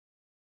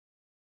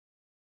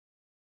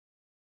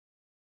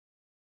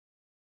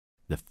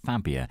the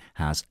Fabia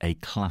has a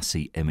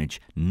classy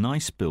image,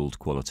 nice build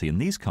quality, and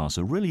these cars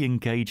are really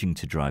engaging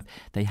to drive.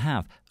 They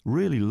have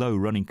really low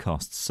running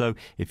costs, so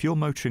if you're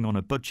motoring on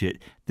a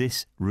budget,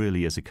 this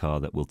really is a car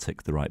that will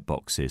tick the right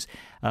boxes.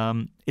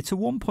 It's a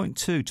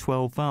 1.2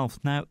 12V.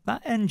 Now,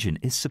 that engine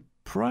is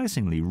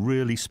surprisingly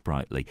really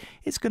sprightly.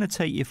 It's going to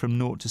take you from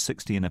 0 to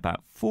 60 in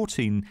about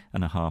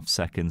 14.5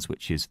 seconds,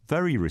 which is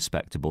very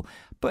respectable,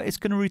 but it's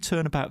going to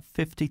return about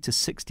 50 to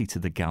 60 to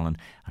the gallon,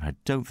 and I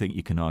don't think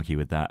you can argue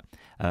with that.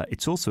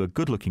 It's also a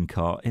good-looking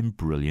car in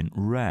brilliant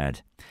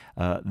red.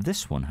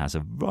 This one has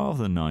a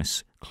rather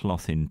nice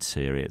cloth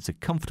interior. It's a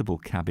comfortable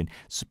cabin,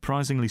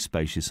 surprisingly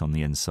spacious on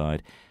the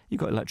inside. You've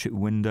got electric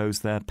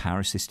windows there,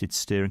 power-assisted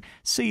steering,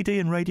 CD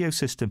and radio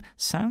system.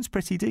 Sounds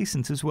pretty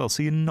decent as well,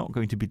 so you're not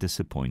going to be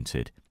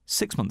disappointed.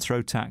 6 months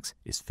road tax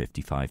is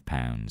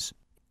 £55.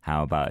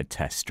 How about a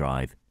test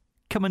drive?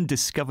 Come and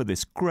discover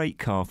this great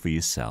car for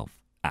yourself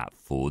at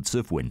Fords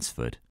of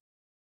Winsford.